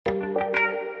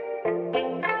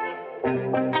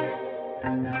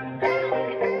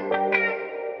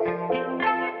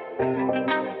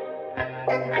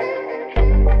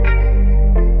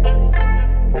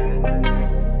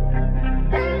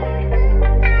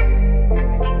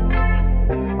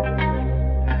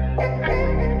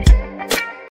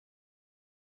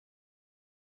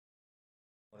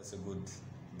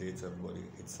day to everybody.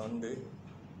 It's Sunday,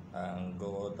 and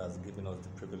God has given us the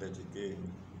privilege again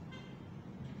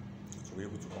to be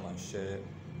able to come and share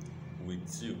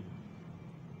with you.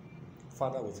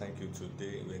 Father, we thank you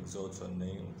today. We exalt your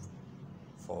name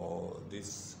for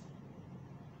this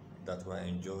that we're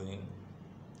enjoying.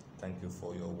 Thank you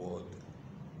for your word.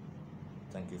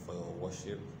 Thank you for your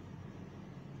worship.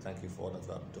 Thank you for all that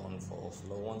you have done for us.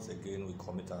 Lord, once again, we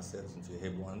commit ourselves into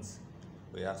your hands.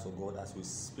 We ask, oh God, as we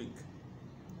speak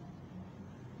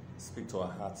to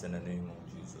our hearts in the name of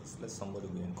Jesus. Let somebody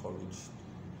be encouraged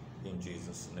in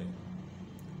Jesus' name.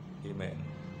 Amen.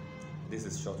 This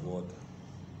is short word.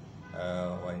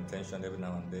 Our intention every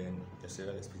now and then,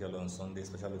 especially on Sunday,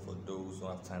 especially for those who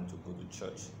have time to go to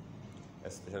church,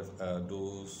 especially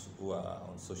those who are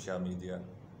on social media,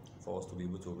 for us to be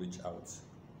able to reach out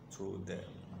through them.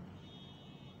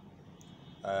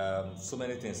 So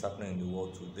many things happening in the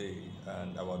world today,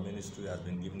 and our ministry has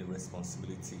been given the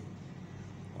responsibility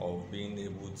of being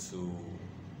able to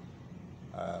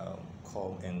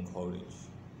come encourage.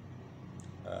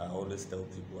 I always tell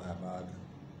people I've had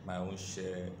my own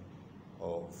share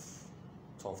of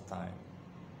tough time.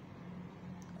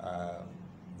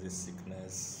 This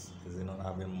sickness, is it not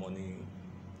having money?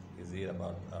 Is it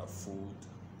about food?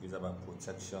 Is it about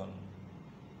protection?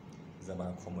 Is it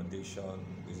about accommodation?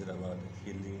 Is it about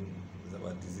healing? Is it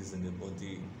about disease in the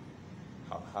body?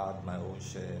 I've had my own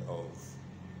share of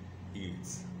it.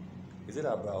 Is it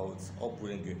about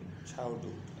upbringing,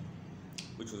 childhood,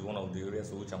 which is one of the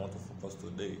areas on which I want to focus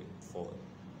today for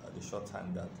the short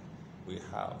time that we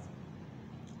have.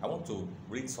 I want to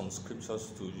read some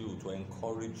scriptures to you to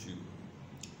encourage you.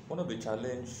 One of the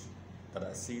challenges that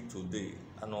I see today,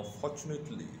 and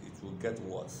unfortunately it will get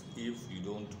worse if you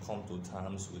don't come to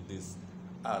terms with this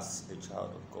as a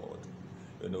child of God.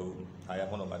 You know, I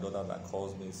have one of my daughters that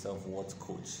calls me self-worth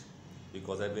coach,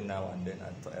 because every now and then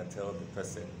I tell the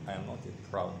person I am not a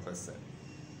proud person,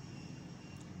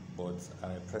 but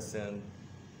I'm a person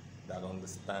that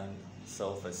understands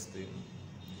self-esteem.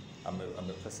 I'm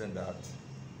a person that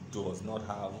does not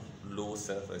have low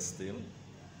self-esteem.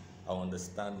 I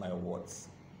understand my worth.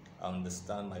 I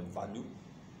understand my value.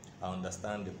 I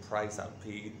understand the price I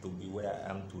paid to be where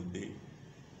I am today.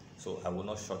 So I will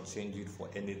not shortchange it for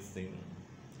anything.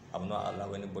 I will not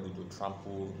allow anybody to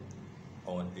trample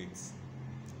on it.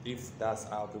 If that's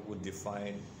how people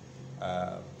define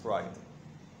pride,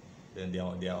 then they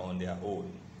are on their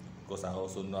own. Because I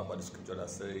also know about the scripture that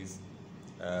says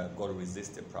God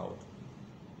resists the proud,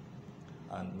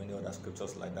 and many other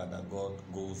scriptures like that, that God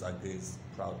goes against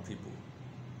proud people.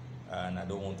 And I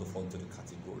don't want to fall into the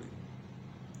category.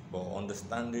 But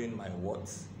understanding my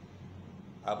worth,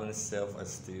 having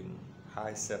self-esteem,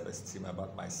 high self-esteem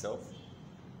about myself,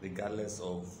 regardless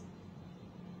of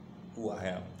who I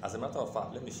am. As a matter of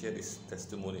fact, let me share this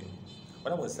testimony.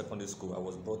 When I was in secondary school, I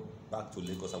was brought back to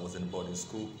Lagos. I was in boarding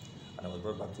school, and I was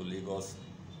brought back to Lagos.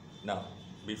 Now,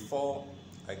 before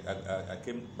I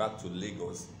came back to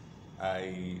Lagos,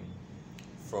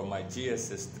 from my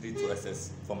GSS 3 to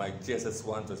from my GSS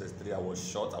 1 to SS 3, I was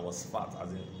short, I was fat, as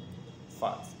in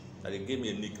fat. And they gave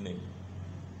me a nickname.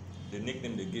 The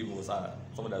nickname they gave me was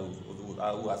someone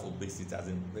who has obesity, as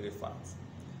in very fat.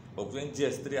 But between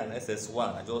GS 3 and SS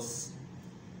 1, I just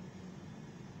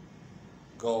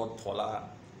got taller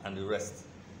and the rest.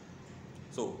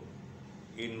 So,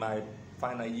 in my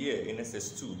final year in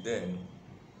SS 2, then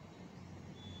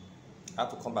I had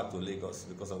to come back to Lagos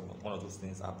because of one of those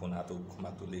things happened. I had to come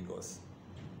back to Lagos,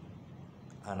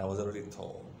 and I was already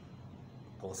tall.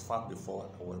 I was fat before,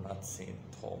 I was not seen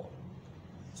tall.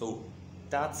 So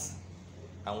that's,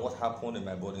 and what happened in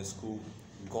my boarding school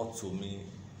got to me,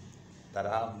 that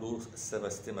I have low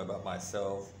self-esteem about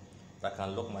myself, that I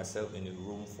can lock myself in a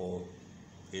room for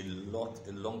a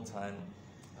long time,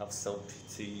 have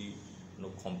self-pity,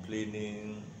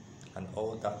 complaining, and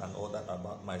all that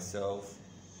about myself,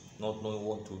 not knowing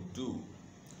what to do.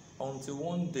 Until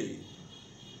one day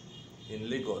in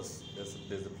Lagos,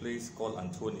 there's a place called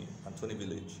Antony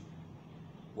Village.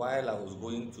 While I was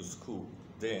going to school,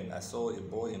 then I saw a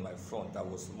boy in my front that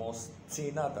was more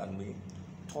thinner than me,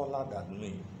 taller than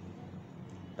me.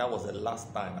 That was the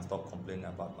last time I stopped complaining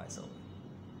about myself.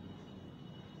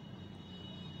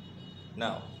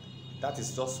 Now, that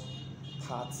is just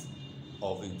part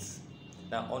of it.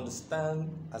 Now,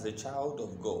 understand, as a child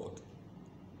of God,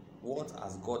 what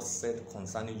has God said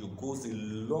concerning you goes a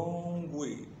long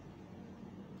way.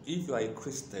 If you are a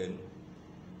Christian,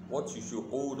 what you should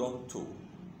hold on to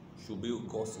should be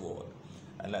God's word.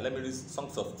 And let me read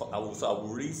I will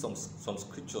read some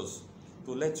scriptures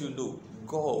to let you know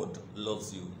God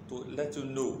loves you, to let you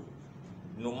know,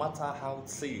 no matter how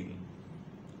thin,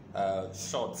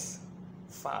 short,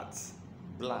 fat,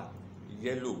 black,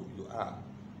 yellow,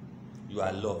 you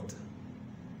are loved.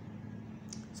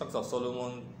 Songs of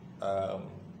Solomon,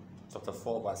 chapter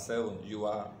 4, verse 7, you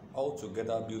are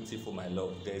altogether beautiful, my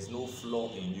love. There is no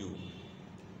flaw in you.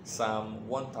 Psalm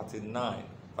 139,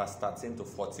 verse 13 to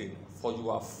 14, for you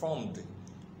are formed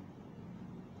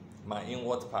my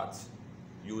inward part.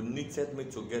 You knitted me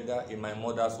together in my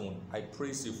mother's womb. I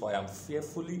praise you, for I am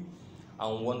fearfully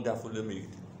and wonderfully made.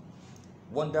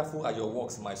 Wonderful are your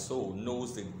works, my soul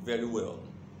knows it very well.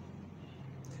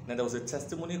 Now there was a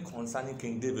testimony concerning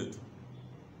King David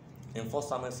in 1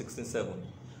 Samuel 16:7.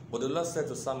 But the Lord said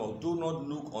to Samuel, do not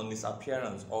look on his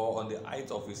appearance or on the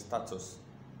height of his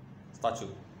statue,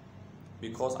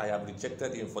 because I have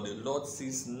rejected him. For the Lord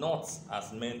sees not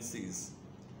as men sees.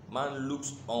 Man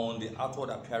looks on the outward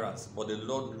appearance, but the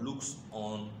Lord looks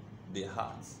on the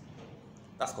heart.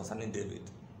 That's concerning David.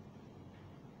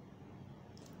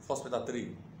 1 Peter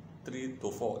 3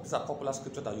 to 4. These are popular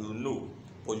scriptures that you know,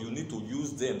 but you need to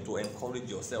use them to encourage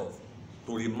yourself,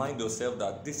 to remind yourself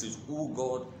that this is who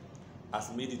God has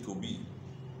made it to be.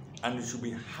 And you should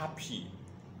be happy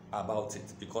about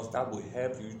it, because that will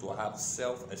help you to have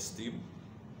self-esteem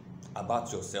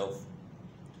about yourself.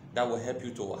 That will help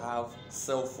you to have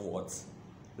self-worth,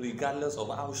 regardless of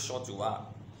how short you are,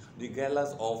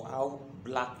 regardless of how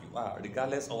black you are,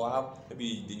 regardless of how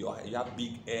maybe you have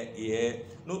big hair.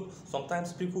 No,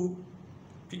 sometimes physical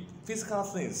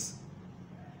things,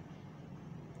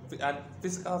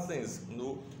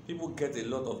 people get a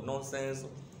lot of nonsense,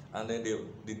 and then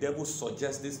the devil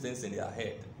suggests these things in their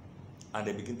head, and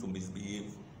they begin to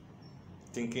misbehave,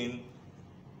 thinking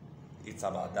it's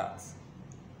about that.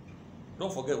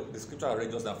 Don't forget the scripture I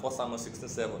read just now, 1 Samuel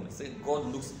 16:7. It says God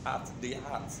looks at the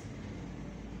heart.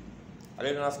 And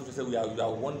then another scripture says you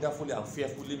are wonderfully and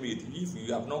fearfully made. If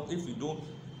you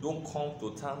don't come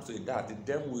to terms with that, the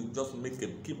devil will just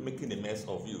keep making a mess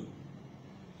of you.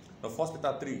 Now 1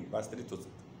 Peter 3, verse 3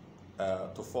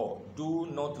 to 4. Do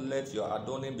not let your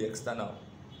adorning be external,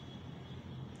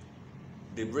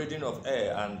 the braiding of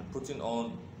hair and putting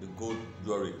on the gold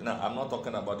jewelry. Now, I'm not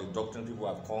talking about the doctrine people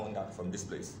have coined that from this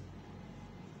place.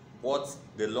 What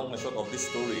the long and short of this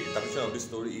story, interpretation of this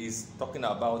story, is talking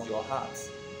about your heart.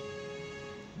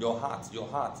 Your heart, your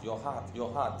heart, your heart,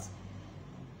 your heart.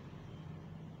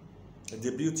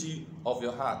 The beauty of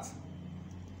your heart.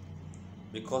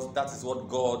 Because that is what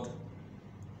God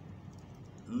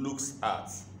looks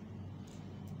at.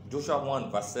 Joshua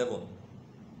 1, verse 7.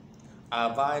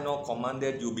 Have I not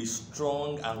commanded you, be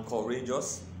strong and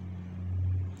courageous?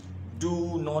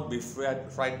 Do not be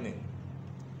frightening.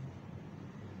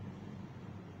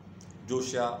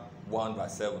 Joshua 1,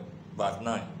 verse 7, verse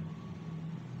 9.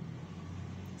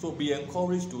 So be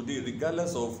encouraged today,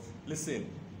 regardless of, listen,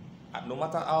 no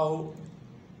matter how,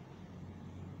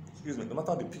 no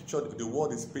matter the picture the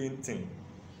world is painting,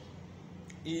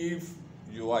 if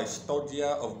you are a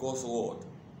studier of God's word,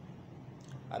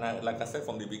 and like I said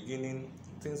from the beginning,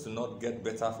 things will not get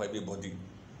better for everybody.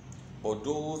 But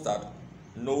those that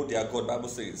know their God, Bible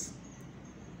says,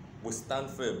 will stand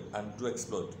firm and do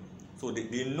exploit. So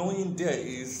the knowing there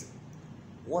is,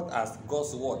 what has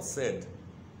God's word said,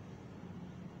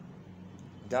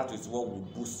 that is what will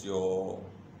boost you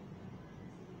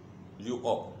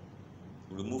up.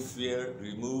 Remove fear,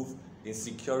 remove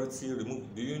insecurity,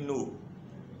 do you know,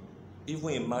 even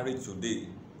in marriage today,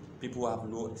 people have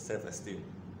low self-esteem.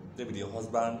 Maybe the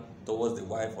husband towards the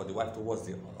wife, or the wife towards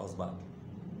the husband.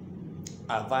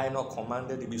 Have I not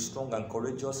commanded you, be strong and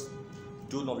courageous?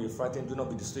 Do not be frightened, do not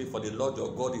be dismayed, for the Lord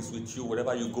your God is with you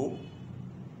wherever you go.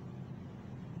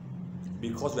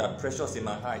 Because you are precious in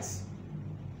my eyes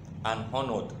and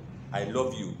honored, I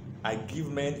love you. I give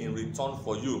men in return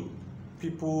for you,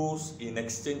 peoples in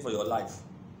exchange for your life.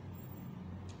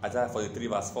 Isaiah 43,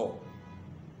 verse 4.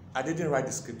 I didn't write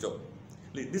the scripture.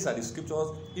 These are the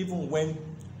scriptures, even when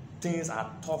things are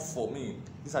tough for me.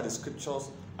 These are the scriptures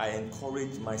I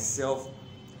encourage myself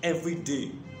every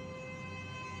day.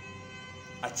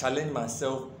 I challenge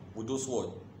myself with those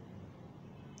words.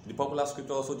 The popular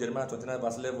scripture also, Jeremiah 29,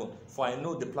 verse 11. For I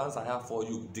know the plans I have for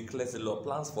you, declares the Lord,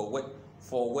 plans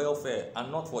for welfare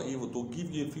and not for evil, to give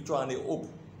you a future and a hope.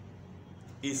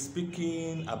 He's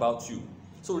speaking about you.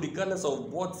 So regardless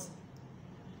of what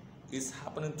is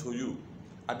happening to you,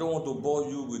 I don't want to bore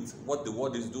you with what the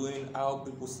world is doing, how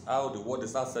the world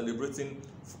is not celebrating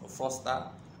fraudster,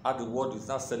 how the world is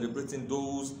not celebrating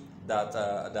those that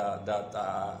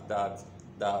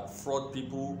fraud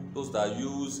people, those that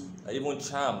use even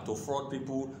charm to fraud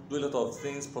people, do a lot of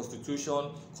things,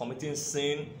 prostitution, committing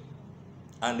sin,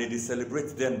 and they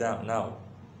celebrate them down now.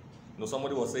 You know,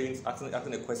 somebody was saying,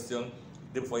 asking a question,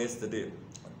 day before yesterday,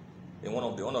 in one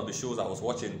of the shows I was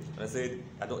watching, and I said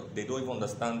they don't even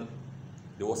understand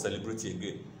the word celebrity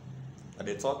again. And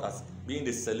they thought as being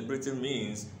the celebrity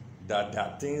means that there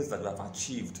are things that you have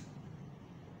achieved,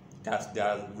 that there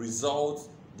are results,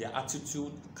 their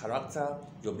attitude, character,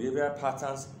 your behavioral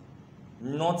patterns,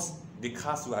 not the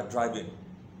cars you are driving,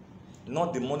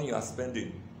 not the money you are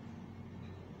spending.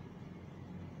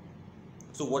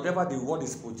 So whatever the word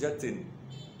is projecting,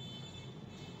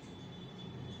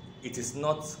 it is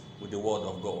not with the word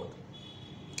of God.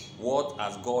 What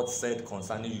has God said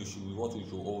concerning you should be what you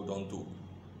should hold on to.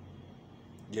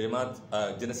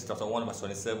 Genesis chapter 1 verse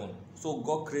 27. So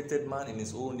God created man in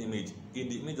his own image. In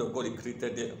the image of God he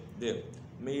created them.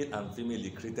 Male and female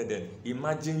he created them.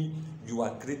 Imagine you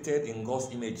are created in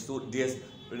God's image. So there's,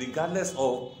 regardless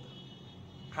of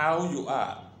how you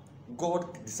are,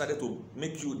 God decided to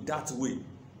make you that way.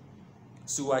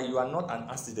 So you are not an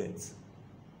accident.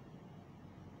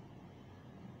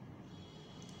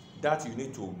 That you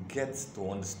need to get to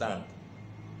understand.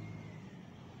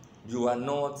 You are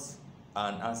not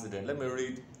an accident. Let me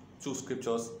read 2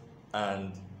 scriptures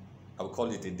and I will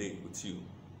call it a day with you.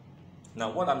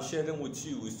 Now, what I'm sharing with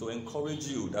you is to encourage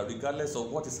you that regardless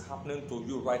of what is happening to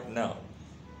you right now,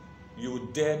 you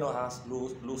dare not have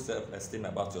low self-esteem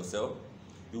about yourself.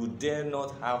 You dare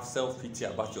not have self-pity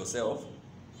about yourself.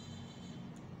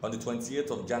 On the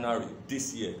 28th of January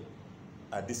this year,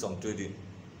 I did some trading,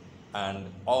 and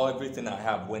everything I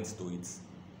have went to it.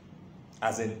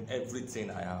 As in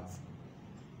everything I have.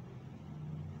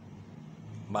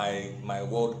 My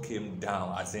world came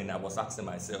down, as in I was asking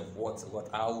myself,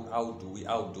 how do we?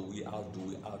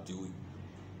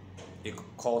 It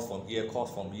calls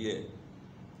from here,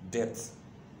 depth.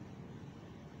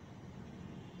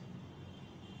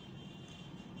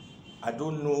 I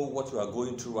don't know what you are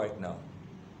going through right now.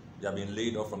 You have been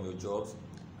laid off from your jobs.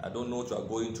 I don't know what you are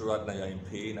going through right now. You are in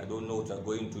pain. I don't know what you are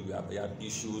going through. You have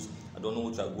issues. I don't know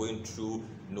what you are going through.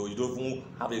 You don't even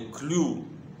have a clue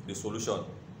the solution.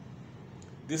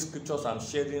 These scriptures I'm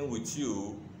sharing with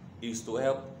you is to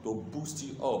help to boost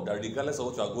you up, that regardless of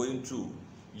what you are going through,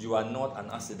 you are not an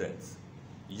accident.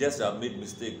 Yes, you have made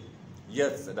mistakes.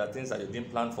 Yes, there are things that you didn't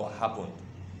plan for happened.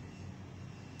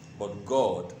 But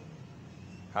God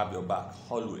have your back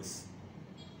always.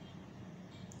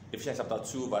 Ephesians chapter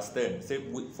 2 verse 10 say,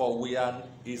 for we are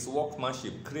his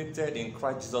workmanship, created in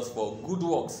Christ Jesus for good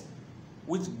works,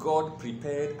 which God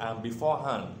prepared and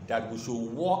beforehand that we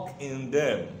should walk in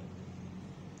them.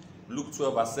 Luke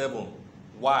 12 verse 7.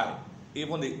 Why?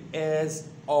 Even the hairs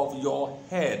of your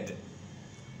head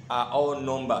are all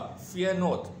numbered. Fear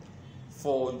not,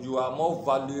 for you are more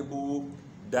valuable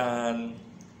than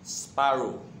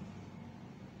sparrow.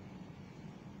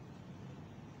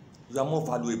 You are more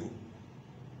valuable.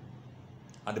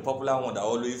 And the popular one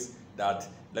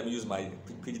let me use my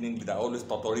pidgin English, that always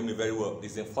torturing me very well,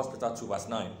 is in 1 Peter 2 verse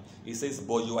 9. It says,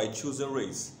 but you are a chosen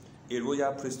race, a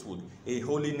royal priesthood, a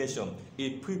holy nation, a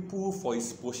people for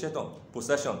his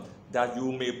possession, that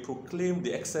you may proclaim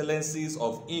the excellencies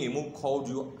of him who called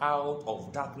you out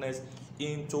of darkness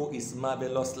into his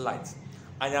marvelous light.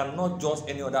 I am not just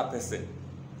any other person.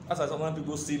 That's why sometimes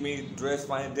people see me dressed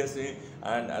fine, dressing,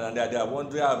 and they are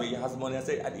wondering how he has money. I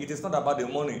say, it is not about the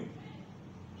money.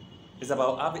 It's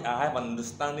about I have an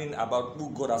understanding about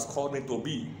who God has called me to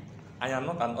be. I am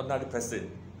not an ordinary person.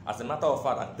 As a matter of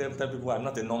fact, I tell people I'm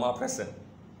not a normal person.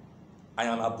 I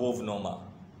am above normal.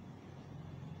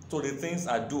 So the things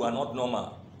I do are not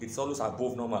normal. It's always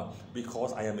above normal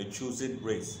because I am a chosen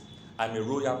race. I'm a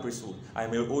royal priesthood.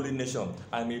 I'm a holy nation.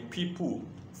 I'm a people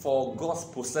for God's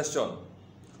possession,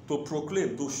 to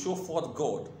proclaim, to show forth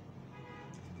God.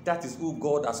 That is who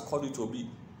God has called you to be.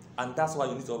 And that's why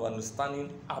you need to have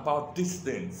understanding about these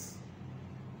things.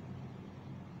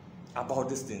 About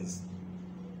these things.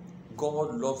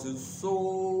 God loves you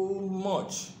so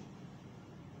much.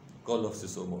 God loves you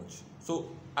so much. So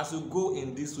as you go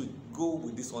in this week, go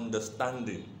with this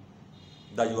understanding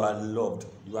that you are loved,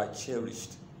 you are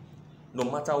cherished, no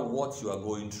matter what you are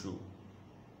going through.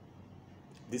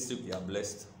 This week you are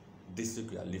blessed. This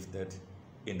week you are lifted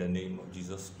in the name of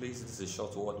Jesus. Please, this is a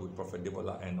short word with Prophet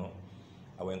Debola Eno.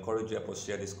 I will encourage you to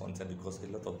share this content because a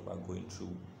lot of people are going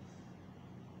through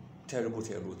terrible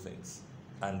things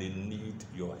and they need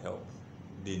your help.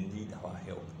 They need our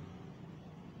help.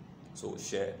 So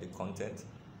share the content,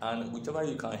 and whichever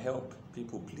you can help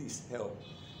people, please help.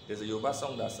 There's a Yoruba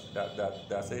song that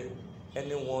says,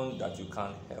 anyone that you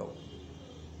can help,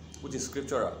 which is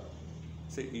scriptural.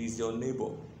 Say, he is your neighbor.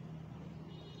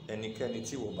 Ẹnikẹ́ni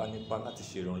tí wọ́n bá nípa láti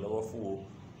ṣe ìrànlọ́wọ́ fún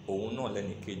òun náà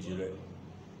lẹ́nìkejì rẹ̀.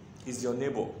 Is your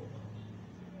neighbor.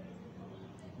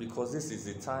 because this is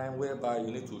a time whereby you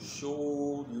need to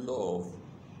show love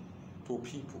to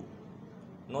people,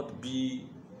 not be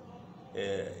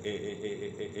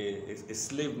a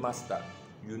slave master.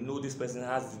 You know this person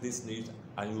has this need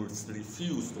and you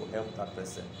refuse to help that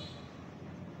person,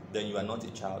 then you are not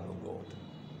a child of God.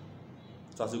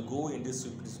 So as you go in this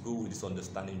week, please go with this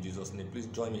understanding in Jesus' name. Please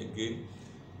join me again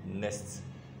next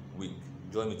week.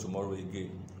 Join me tomorrow again,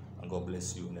 and God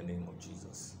bless you in the name of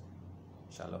Jesus.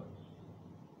 Shalom.